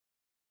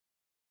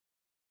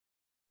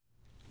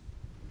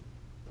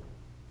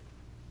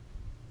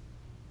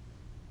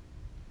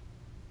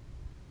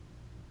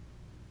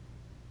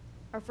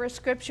Our first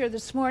scripture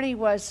this morning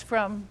was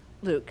from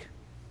Luke.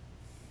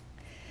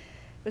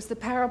 It was the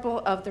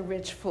parable of the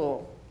rich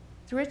fool.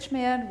 The rich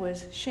man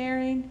was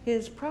sharing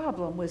his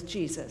problem with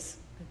Jesus.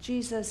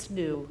 Jesus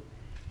knew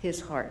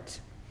his heart.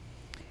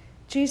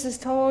 Jesus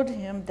told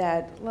him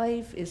that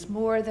life is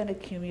more than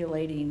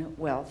accumulating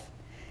wealth.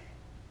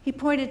 He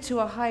pointed to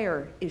a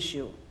higher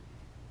issue,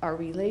 our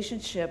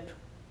relationship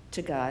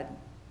to God.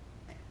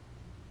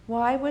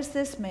 Why was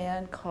this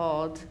man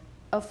called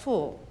a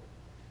fool?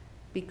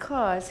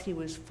 Because he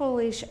was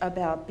foolish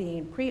about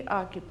being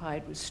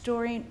preoccupied with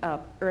storing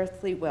up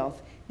earthly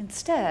wealth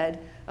instead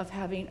of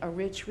having a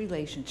rich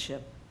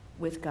relationship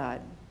with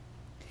God.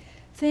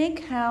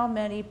 Think how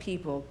many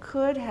people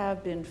could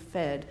have been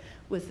fed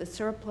with the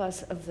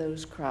surplus of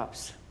those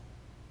crops.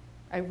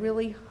 I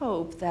really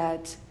hope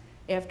that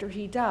after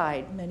he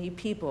died, many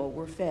people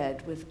were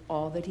fed with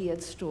all that he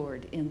had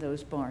stored in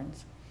those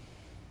barns.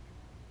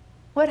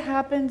 What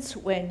happens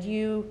when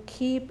you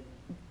keep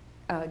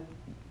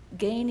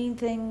gaining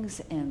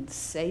things and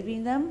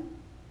saving them?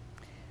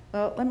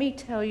 Well, let me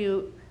tell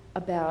you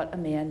about a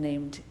man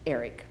named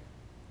Eric.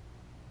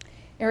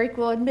 Eric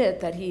will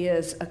admit that he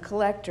is a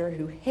collector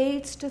who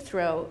hates to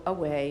throw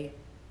away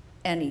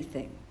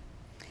anything,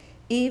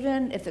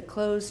 even if the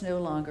clothes no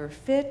longer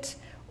fit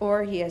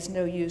or he has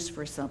no use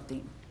for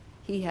something.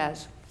 He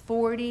has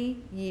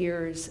 40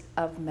 years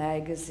of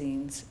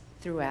magazines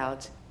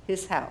throughout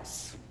his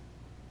house.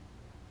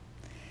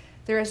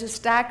 There is a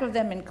stack of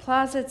them in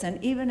closets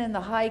and even in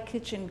the high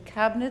kitchen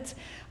cabinets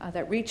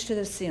that reach to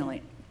the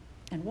ceiling.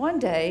 And one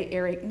day,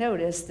 Eric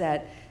noticed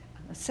that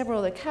several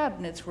of the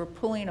cabinets were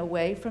pulling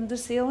away from the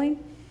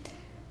ceiling.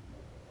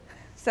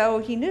 So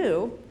he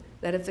knew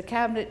that if the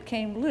cabinet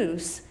came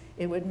loose,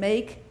 it would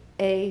make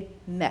a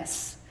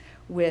mess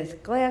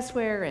with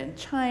glassware and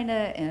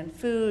china and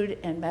food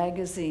and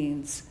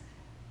magazines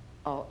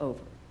all over.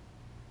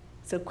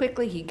 So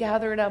quickly he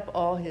gathered up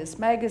all his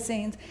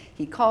magazines.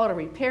 He called a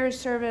repair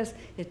service.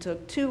 It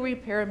took 2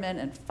 repairmen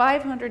and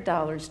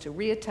 $500 to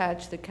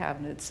reattach the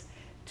cabinets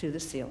to the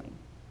ceiling.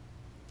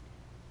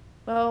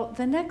 Well,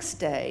 the next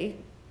day,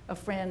 a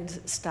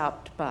friend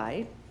stopped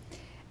by,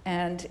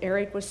 and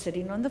Eric was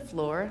sitting on the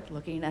floor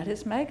looking at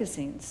his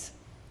magazines.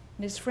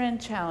 And his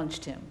friend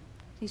challenged him.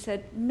 He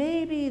said,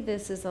 "Maybe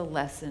this is a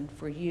lesson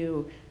for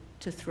you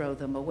to throw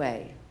them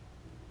away."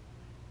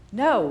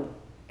 "No,"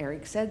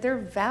 Eric said, "they're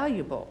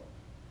valuable."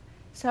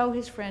 So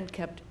his friend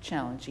kept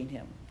challenging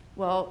him.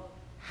 "Well,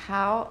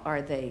 how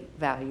are they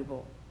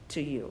valuable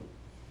to you?"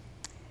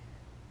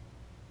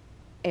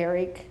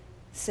 Eric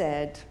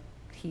said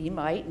he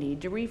might need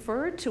to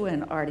refer to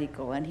an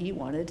article and he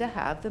wanted to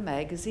have the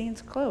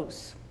magazines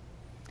close.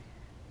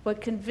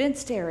 What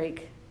convinced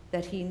Eric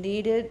that he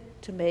needed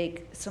to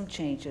make some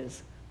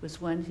changes was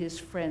when his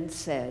friend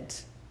said,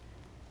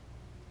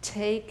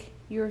 "Take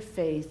your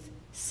faith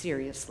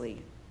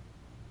seriously.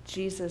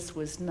 Jesus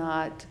was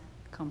not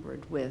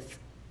cumbered with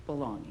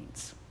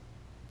belongings."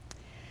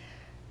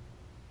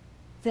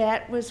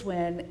 That was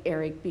when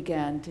Eric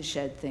began to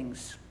shed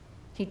things.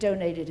 He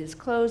donated his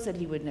clothes that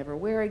he would never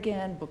wear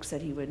again, books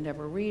that he would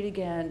never read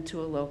again,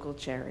 to a local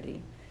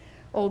charity.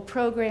 Old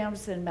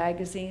programs and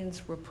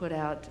magazines were put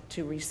out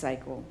to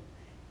recycle.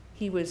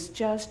 He was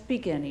just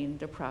beginning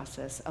the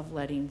process of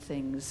letting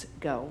things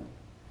go.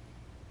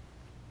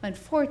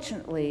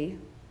 Unfortunately,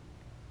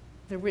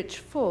 the rich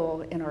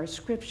fool in our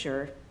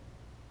scripture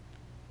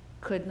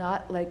could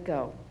not let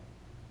go,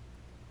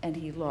 and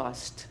he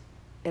lost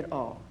it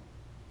all.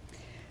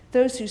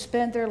 Those who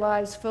spend their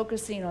lives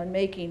focusing on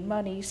making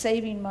money,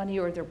 saving money,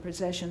 or their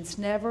possessions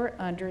never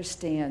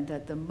understand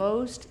that the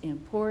most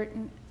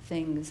important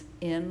things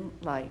in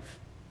life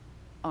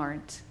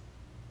aren't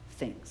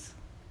things.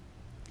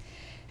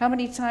 How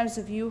many times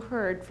have you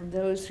heard from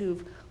those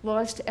who've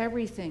lost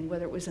everything,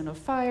 whether it was in a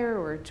fire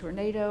or a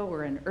tornado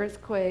or an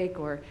earthquake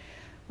or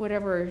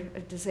whatever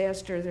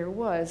disaster there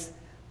was,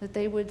 that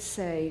they would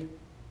say,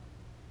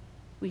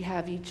 "We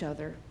have each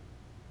other.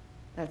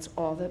 That's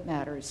all that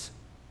matters.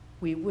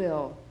 We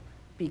will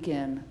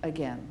begin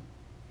again."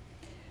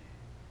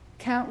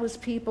 Countless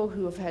people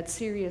who have had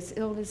serious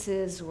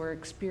illnesses or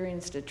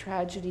experienced a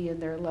tragedy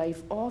in their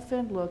life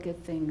often look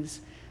at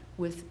things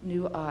with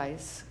new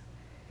eyes.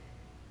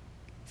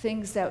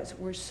 Things that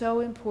were so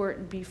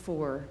important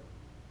before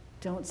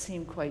don't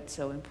seem quite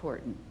so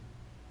important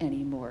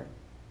anymore.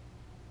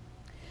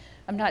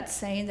 I'm not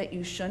saying that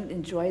you shouldn't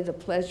enjoy the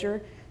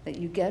pleasure that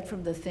you get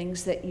from the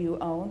things that you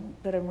own,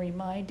 but I'm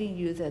reminding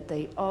you that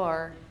they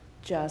are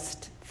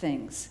just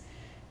things.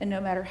 And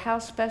no matter how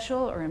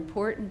special or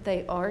important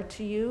they are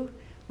to you,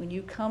 when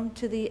you come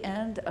to the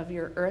end of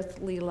your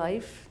earthly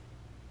life,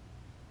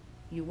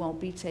 you won't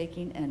be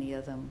taking any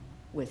of them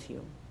with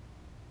you.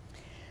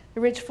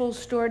 The rich fool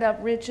stored up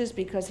riches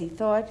because he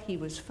thought he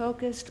was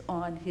focused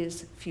on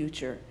his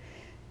future.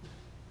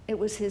 It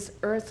was his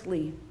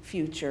earthly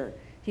future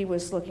he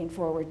was looking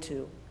forward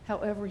to.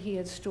 However, he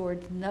had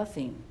stored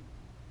nothing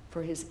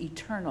for his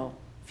eternal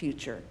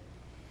future.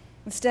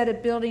 Instead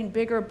of building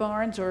bigger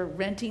barns or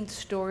renting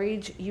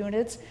storage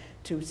units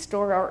to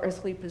store our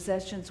earthly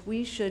possessions,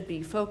 we should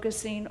be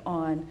focusing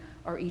on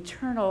our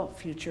eternal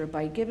future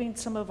by giving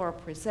some of our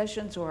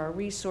possessions or our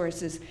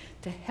resources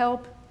to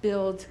help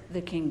build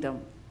the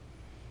kingdom.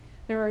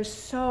 There are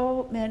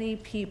so many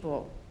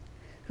people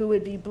who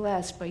would be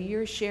blessed by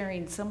your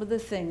sharing some of the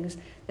things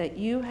that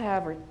you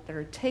have or that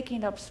are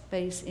taking up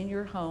space in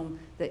your home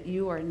that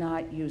you are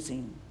not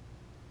using.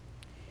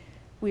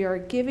 We are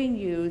giving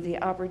you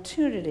the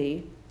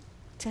opportunity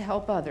to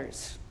help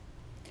others.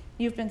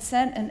 You've been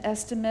sent an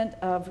estimate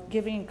of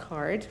giving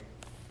card.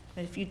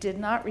 If you did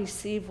not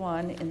receive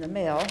one in the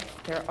mail,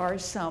 there are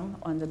some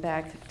on the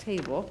back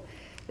table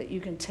that you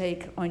can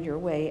take on your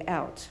way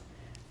out.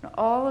 Now,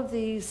 all of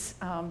these,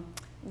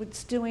 what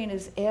it's doing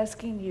is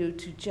asking you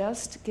to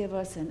just give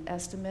us an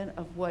estimate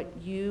of what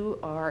you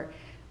are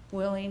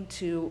willing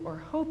to or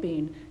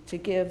hoping to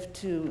give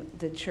to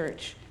the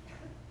church.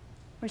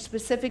 We're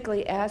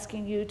specifically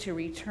asking you to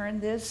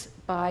return this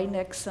by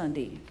next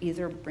Sunday,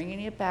 either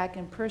bringing it back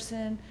in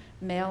person,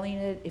 mailing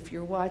it. If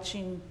you're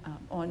watching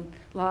on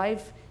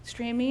live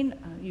streaming,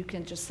 you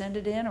can just send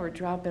it in or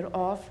drop it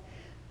off.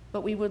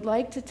 But we would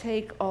like to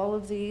take all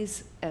of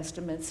these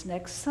estimates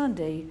next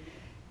Sunday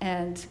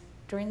and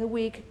during the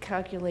week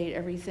calculate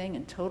everything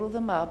and total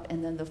them up.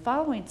 And then the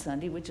following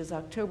Sunday, which is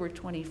October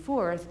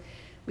 24th,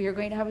 we are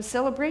going to have a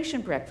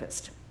celebration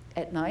breakfast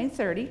at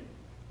 9:30.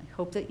 I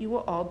hope that you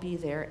will all be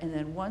there, and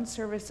then one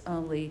service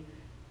only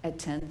at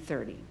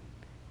 10:30.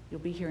 You'll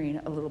be hearing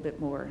a little bit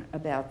more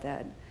about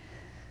that.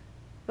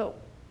 But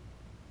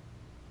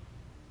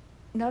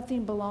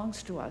nothing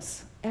belongs to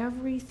us.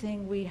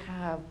 Everything we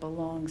have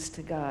belongs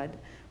to God.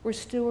 We're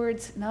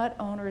stewards, not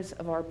owners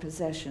of our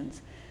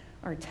possessions.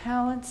 Our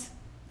talents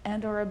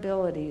and our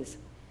abilities,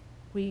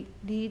 we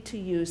need to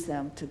use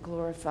them to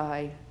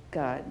glorify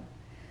God.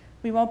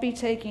 We won't be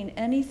taking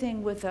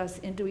anything with us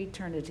into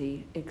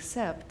eternity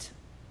except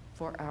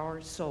for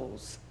our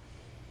souls.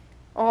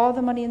 All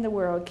the money in the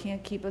world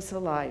can't keep us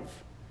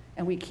alive,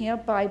 and we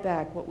can't buy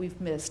back what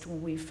we've missed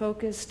when we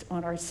focused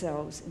on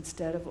ourselves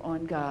instead of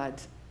on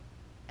God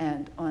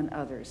and on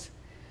others.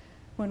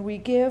 When we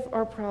give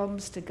our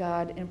problems to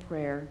God in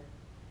prayer,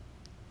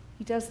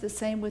 He does the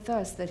same with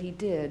us that He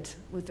did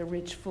with the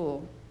rich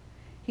fool.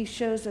 He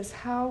shows us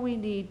how we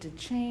need to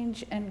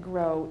change and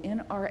grow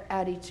in our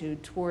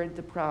attitude toward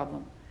the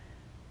problem.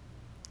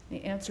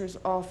 The answer is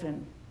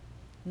often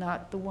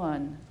not the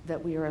one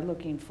that we are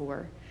looking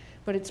for,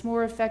 but it's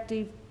more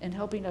effective in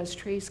helping us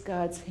trace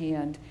God's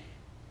hand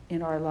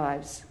in our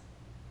lives.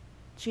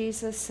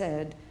 Jesus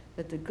said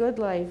that the good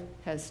life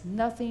has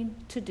nothing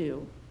to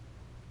do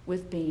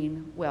with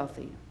being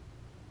wealthy.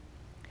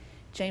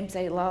 James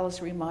A.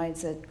 Lawless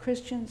reminds that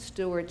Christian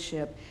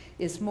stewardship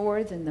is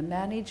more than the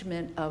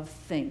management of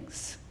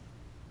things.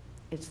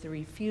 It's the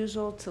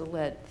refusal to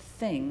let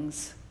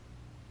things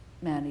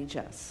manage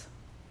us.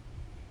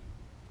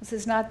 This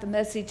is not the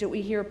message that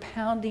we hear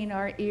pounding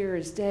our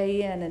ears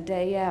day in and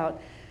day out.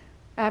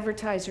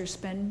 Advertisers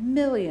spend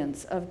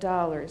millions of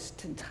dollars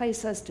to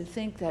entice us to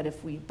think that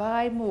if we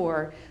buy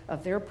more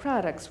of their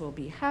products, we'll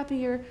be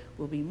happier,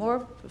 we'll be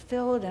more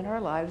fulfilled, and our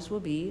lives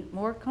will be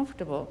more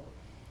comfortable.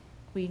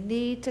 We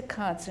need to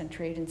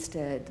concentrate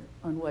instead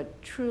on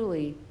what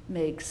truly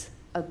makes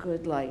a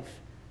good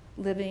life,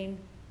 living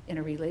in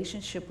a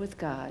relationship with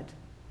God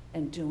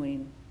and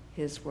doing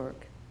His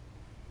work.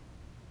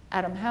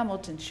 Adam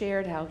Hamilton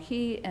shared how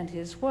he and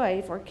his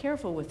wife are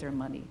careful with their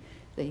money.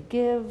 They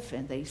give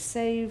and they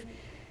save.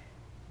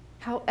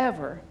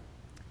 However,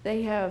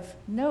 they have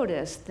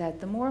noticed that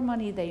the more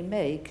money they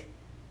make,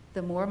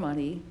 the more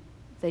money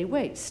they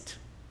waste.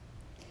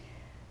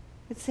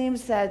 It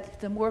seems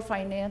that the more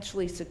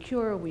financially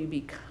secure we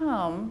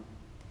become,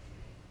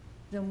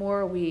 the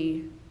more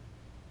we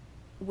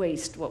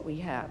waste what we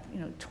have.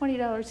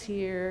 $20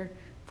 here,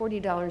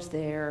 $40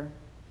 there.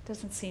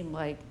 Doesn't seem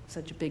like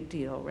such a big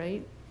deal,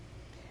 right?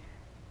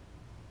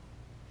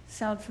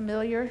 Sound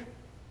familiar?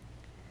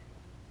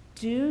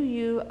 Do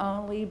you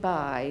only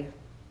buy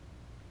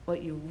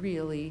what you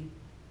really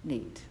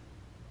need?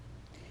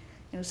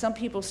 Some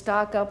people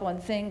stock up on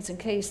things in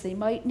case they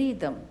might need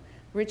them.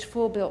 Rich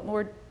fool built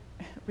more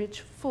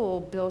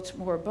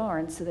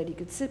barns so that he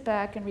could sit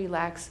back and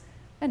relax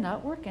and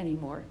not work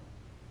anymore.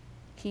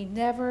 He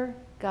never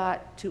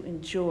got to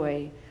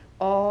enjoy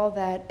all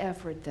that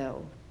effort,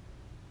 though,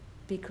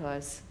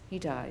 because he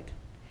died.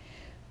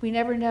 We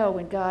never know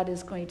when God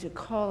is going to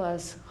call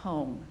us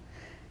home.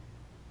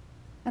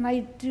 And I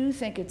do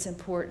think it's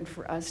important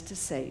for us to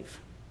save.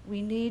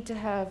 We need to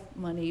have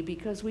money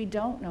because we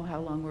don't know how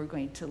long we're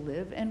going to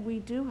live, and we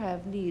do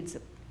have needs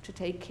to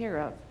take care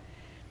of.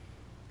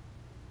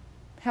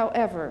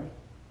 However,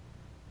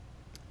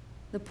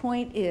 the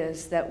point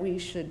is that we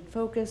should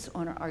focus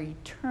on our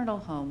eternal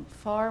home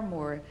far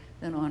more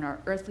than on our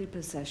earthly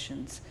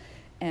possessions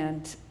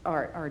and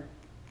our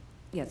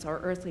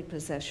earthly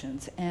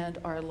possessions and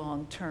our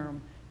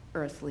long-term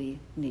earthly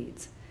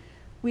needs.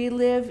 We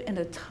live in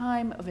a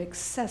time of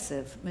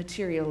excessive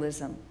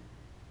materialism.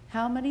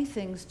 How many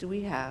things do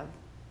we have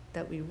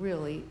that we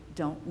really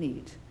don't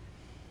need.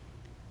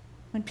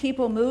 When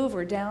people move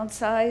or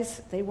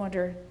downsize, they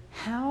wonder,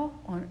 how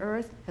on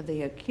earth have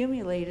they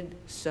accumulated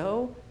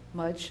so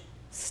much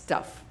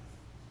stuff?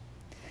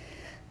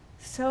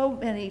 So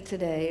many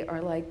today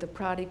are like the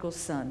prodigal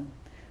son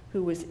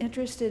who was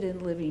interested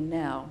in living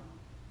now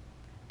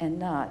and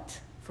not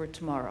for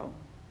tomorrow.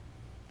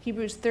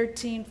 Hebrews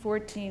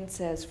 13:14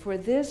 says, "For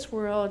this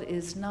world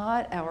is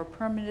not our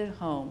permanent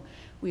home.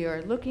 We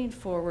are looking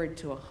forward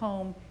to a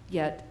home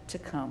yet to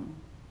come."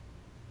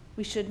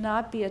 We should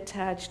not be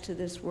attached to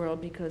this world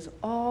because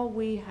all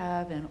we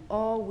have and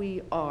all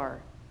we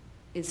are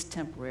is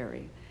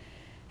temporary.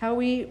 How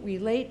we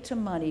relate to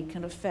money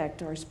can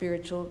affect our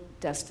spiritual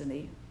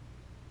destiny.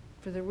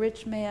 For the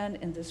rich man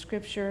in the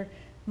scripture,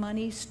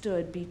 money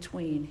stood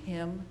between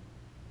him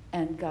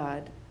and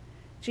God.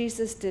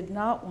 Jesus did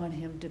not want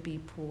him to be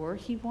poor.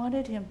 He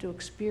wanted him to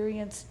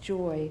experience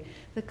joy,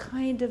 the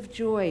kind of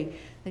joy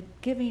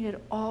that giving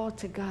it all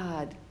to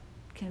God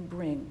can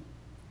bring.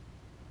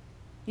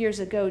 Years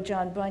ago,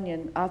 John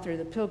Bunyan, author of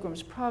The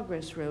Pilgrim's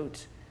Progress,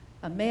 wrote,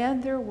 "A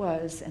man there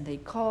was, and they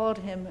called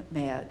him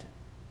mad.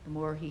 The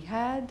more he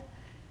had,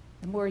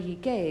 the more he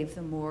gave,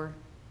 the more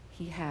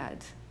he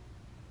had."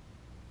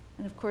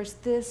 And of course,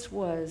 this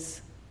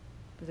was,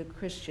 for the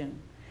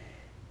Christian,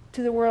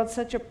 to the world,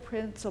 such a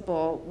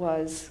principle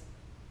was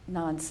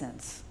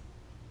nonsense.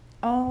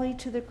 Only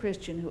to the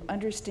Christian who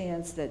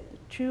understands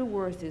that true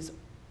worth is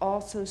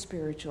also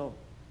spiritual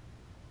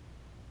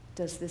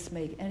does this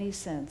make any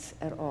sense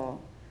at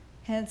all.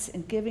 Hence,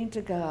 in giving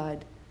to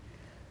God,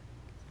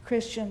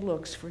 Christian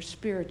looks for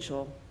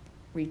spiritual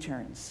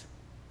returns.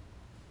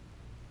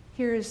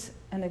 Here's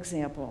an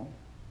example.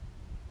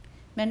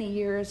 Many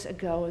years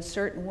ago, a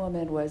certain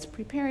woman was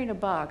preparing a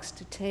box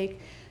to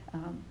take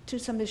to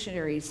some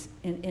missionaries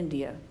in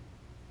India.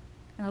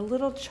 And a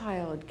little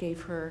child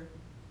gave her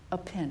a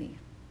penny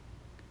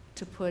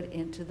to put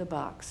into the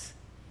box.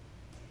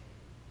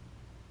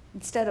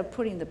 Instead of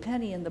putting the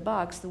penny in the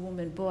box, the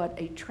woman bought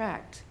a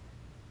tract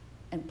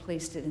and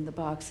placed it in the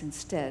box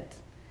instead.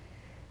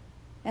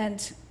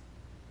 And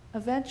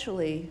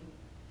eventually,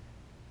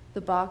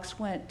 the box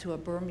went to a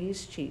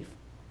Burmese chief.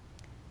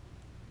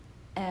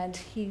 And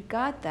he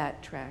got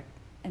that tract,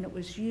 and it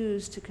was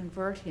used to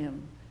convert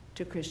him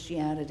to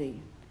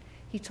Christianity.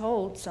 He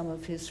told some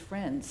of his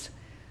friends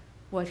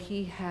what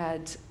he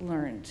had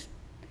learned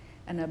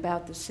and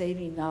about the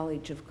saving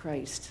knowledge of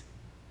Christ.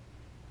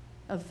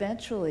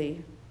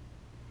 Eventually,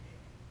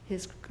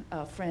 his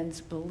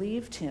friends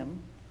believed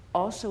him,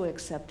 also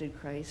accepted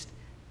Christ.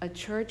 A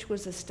church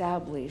was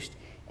established,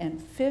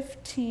 and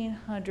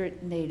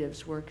 1,500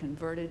 natives were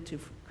converted to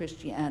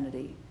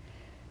Christianity.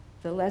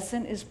 The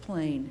lesson is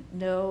plain.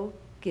 No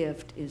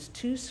gift is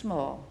too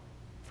small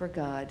for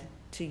God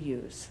to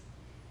use.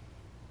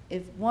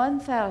 If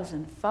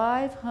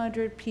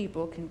 1,500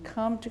 people can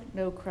come to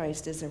know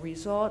Christ as a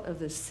result of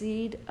the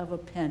seed of a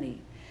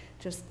penny,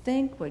 just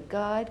think what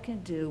God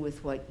can do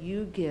with what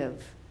you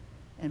give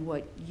and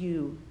what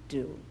you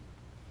do.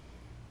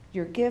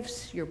 Your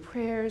gifts, your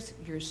prayers,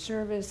 your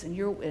service, and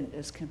your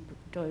witness can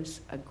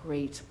produce a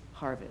great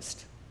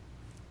harvest.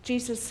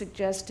 Jesus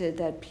suggested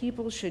that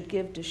people should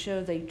give to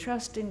show they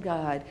trust in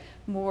God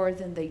more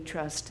than they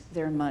trust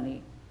their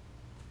money.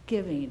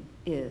 Giving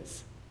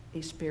is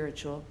a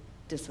spiritual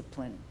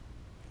discipline.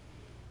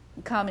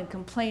 A common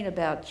complaint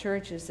about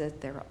church is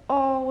that they're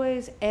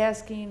always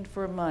asking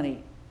for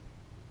money.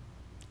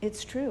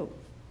 It's true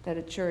that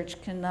a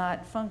church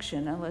cannot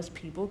function unless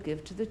people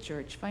give to the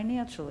church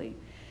financially.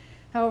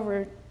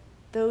 However,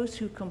 those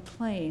who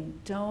complain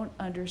don't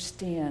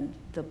understand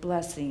the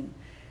blessing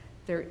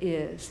there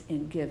is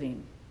in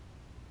giving.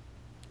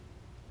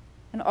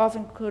 An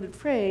often quoted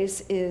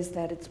phrase is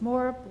that it's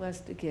more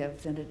blessed to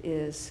give than it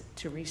is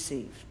to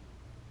receive.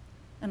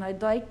 And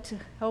I'd like to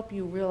help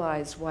you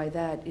realize why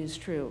that is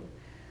true.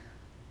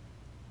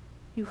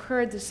 You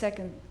heard the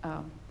second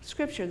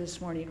scripture this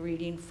morning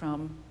reading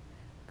from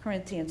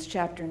Corinthians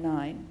chapter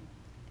 9.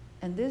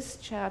 And this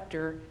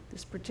chapter,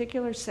 this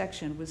particular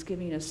section, was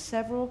giving us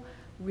several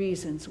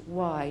reasons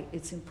why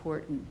it's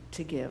important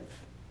to give.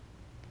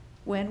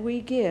 When we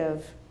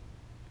give,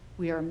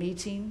 we are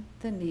meeting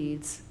the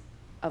needs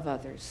of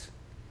others.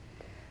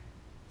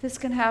 This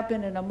can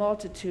happen in a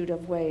multitude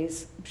of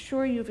ways. I'm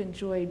sure you've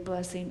enjoyed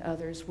blessing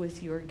others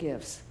with your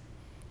gifts.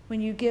 When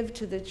you give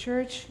to the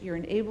church, you're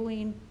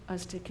enabling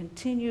us to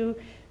continue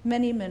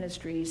many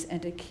ministries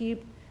and to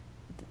keep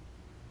the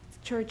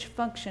church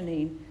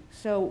functioning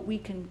so we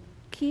can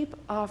keep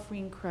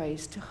offering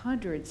Christ to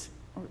hundreds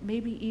or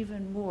maybe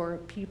even more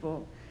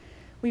people.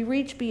 We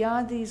reach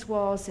beyond these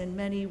walls in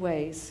many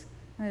ways.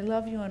 And I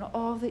love you in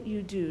all that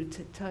you do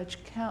to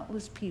touch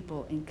countless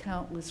people in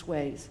countless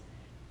ways.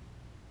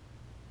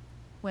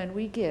 When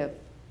we give,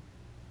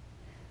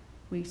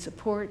 we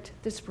support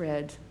the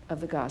spread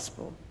of the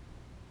gospel.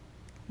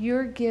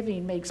 Your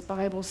giving makes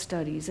Bible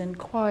studies and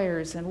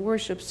choirs and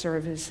worship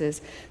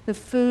services, the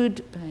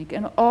food bank,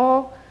 and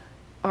all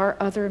our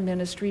other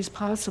ministries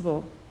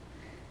possible.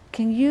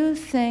 Can you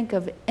think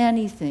of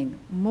anything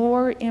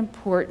more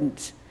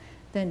important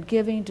than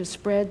giving to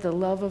spread the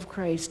love of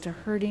Christ to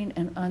hurting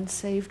and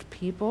unsaved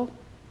people?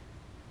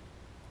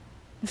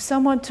 If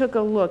someone took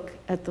a look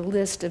at the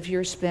list of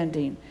your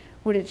spending,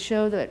 would it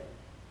show that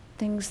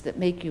things that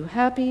make you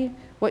happy,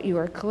 what you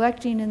are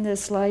collecting in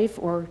this life,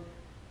 or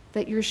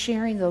that you're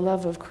sharing the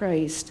love of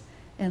Christ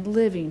and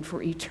living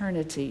for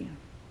eternity?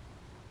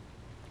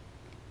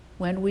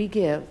 When we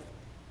give,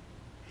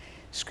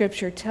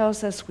 Scripture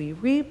tells us we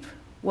reap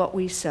what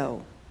we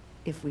sow.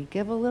 If we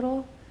give a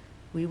little,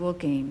 we will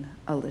gain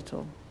a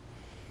little.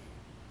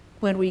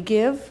 When we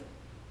give,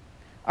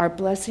 our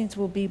blessings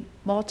will be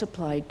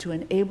multiplied to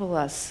enable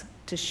us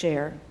to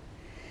share.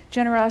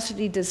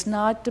 Generosity does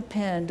not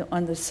depend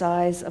on the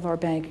size of our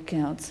bank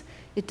accounts.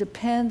 It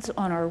depends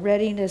on our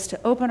readiness to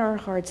open our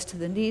hearts to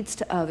the needs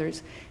to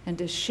others and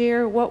to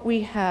share what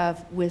we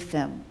have with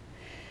them.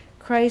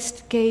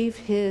 Christ gave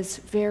his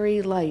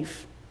very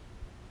life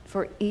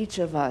for each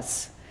of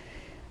us.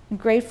 In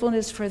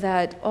gratefulness for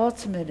that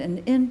ultimate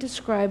and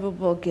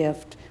indescribable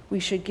gift, we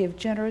should give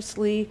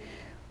generously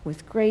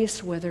with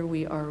grace, whether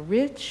we are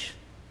rich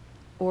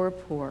or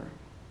poor.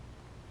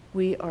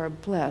 We are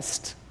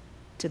blessed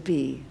to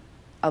be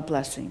a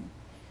blessing.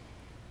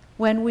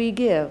 When we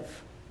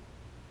give,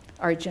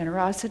 our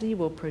generosity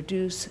will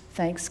produce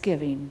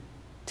thanksgiving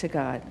to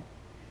God.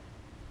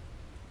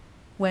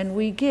 When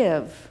we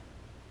give,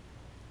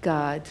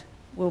 God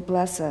will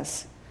bless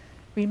us.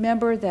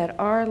 Remember that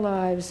our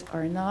lives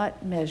are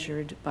not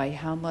measured by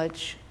how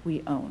much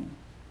we own.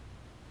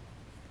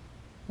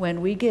 When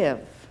we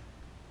give,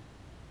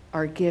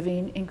 our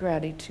giving in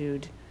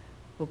gratitude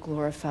will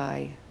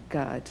glorify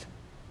God.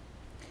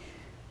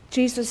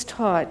 Jesus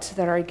taught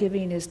that our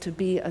giving is to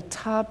be a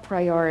top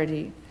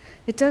priority.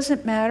 It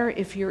doesn't matter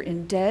if you're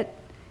in debt,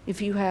 if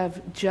you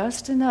have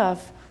just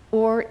enough,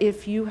 or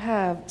if you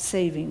have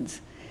savings.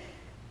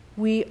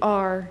 We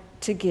are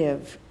to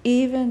give,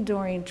 even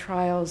during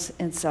trials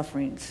and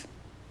sufferings.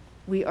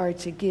 We are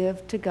to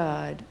give to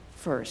God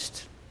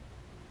first,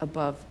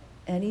 above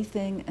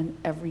anything and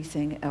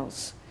everything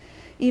else.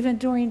 Even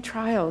during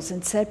trials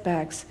and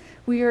setbacks,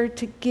 we are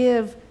to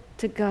give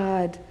to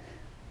God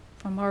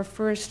from our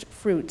first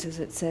fruits, as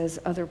it says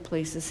other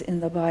places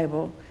in the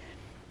Bible.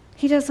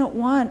 He doesn't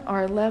want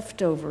our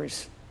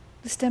leftovers.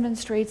 This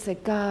demonstrates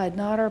that God,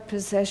 not our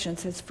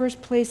possessions, has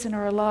first place in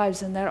our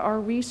lives and that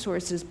our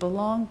resources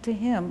belong to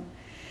him.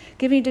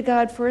 Giving to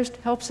God first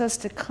helps us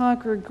to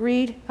conquer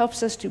greed,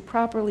 helps us to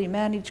properly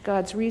manage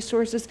God's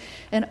resources,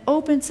 and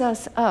opens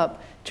us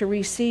up to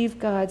receive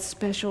God's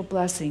special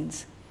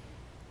blessings.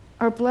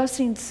 Our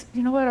blessings,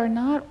 are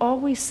not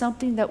always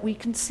something that we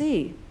can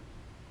see.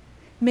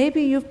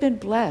 Maybe you've been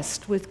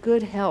blessed with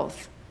good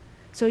health,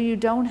 so you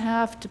don't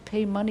have to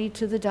pay money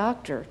to the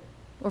doctor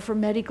or for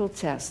medical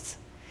tests.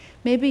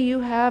 Maybe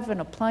you have an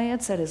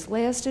appliance that has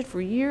lasted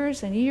for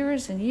years and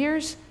years and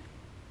years,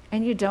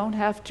 and you don't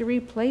have to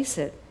replace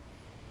it.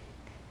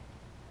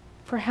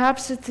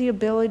 Perhaps it's the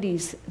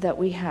abilities that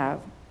we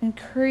have,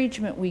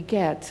 encouragement we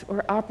get,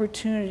 or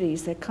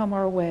opportunities that come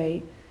our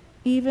way,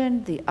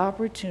 even the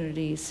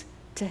opportunities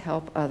to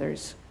help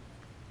others.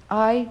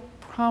 I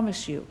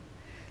promise you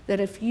that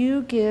if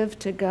you give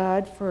to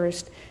God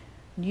first,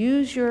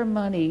 use your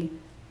money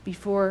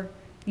before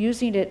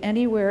using it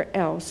anywhere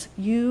else,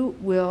 you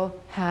will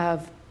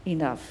have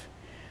enough.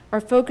 Our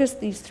focus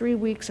these 3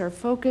 weeks are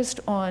focused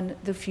on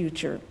the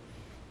future.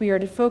 We are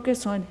to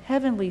focus on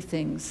heavenly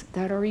things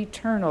that are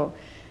eternal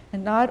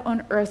and not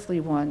on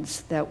earthly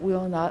ones that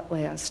will not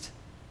last.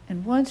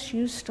 And once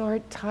you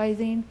start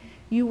tithing,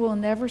 you will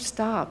never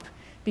stop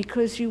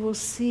because you will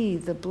see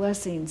the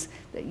blessings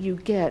that you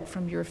get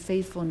from your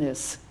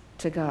faithfulness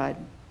to God.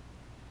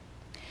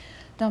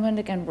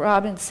 Dominic and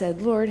Robin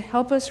said, Lord,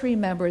 help us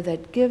remember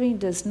that giving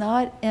does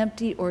not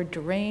empty or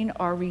drain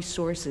our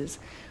resources,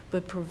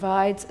 but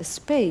provides a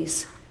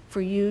space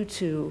for you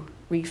to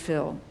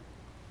refill.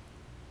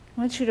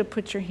 I want you to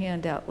put your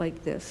hand out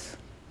like this.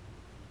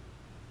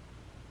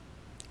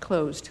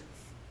 Closed.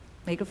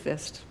 Make a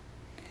fist.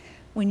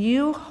 When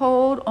you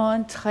hold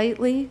on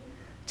tightly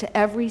to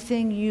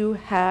everything you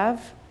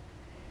have,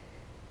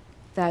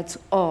 that's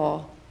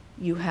all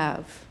you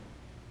have.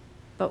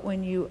 But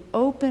when you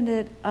open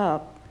it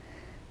up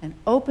and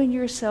open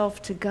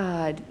yourself to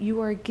God,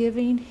 you are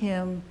giving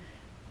him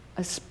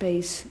a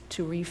space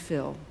to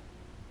refill.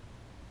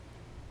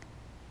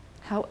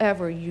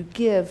 However, you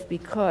give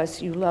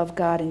because you love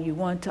God and you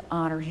want to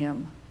honor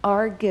him.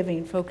 Our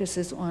giving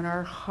focuses on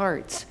our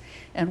hearts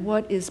and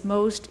what is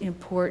most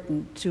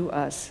important to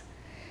us.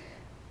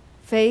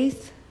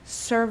 Faith,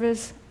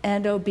 service,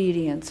 and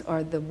obedience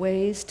are the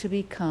ways to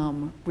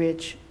become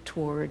rich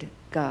toward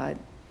God.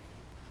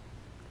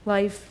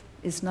 Life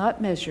is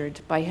not measured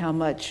by how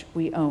much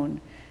we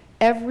own.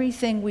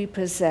 Everything we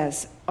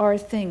possess, our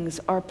things,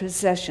 our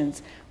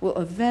possessions, will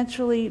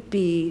eventually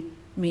be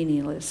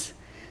meaningless.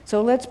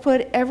 So let's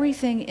put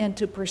everything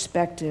into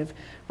perspective.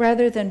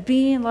 Rather than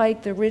being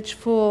like the rich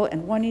fool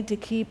and wanting to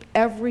keep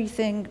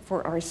everything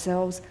for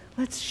ourselves,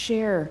 let's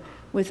share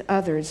with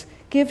others,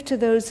 give to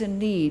those in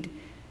need,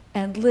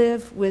 and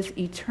live with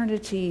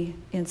eternity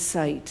in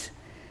sight.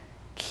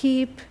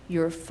 Keep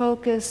your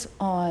focus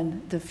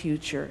on the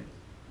future,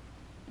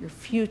 your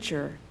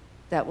future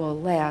that will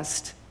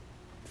last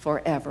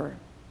forever.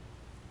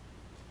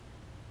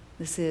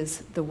 This is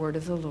the word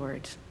of the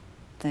Lord.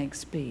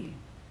 Thanks be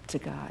to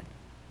God.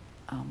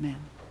 Amen.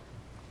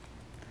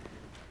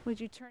 Would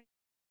you turn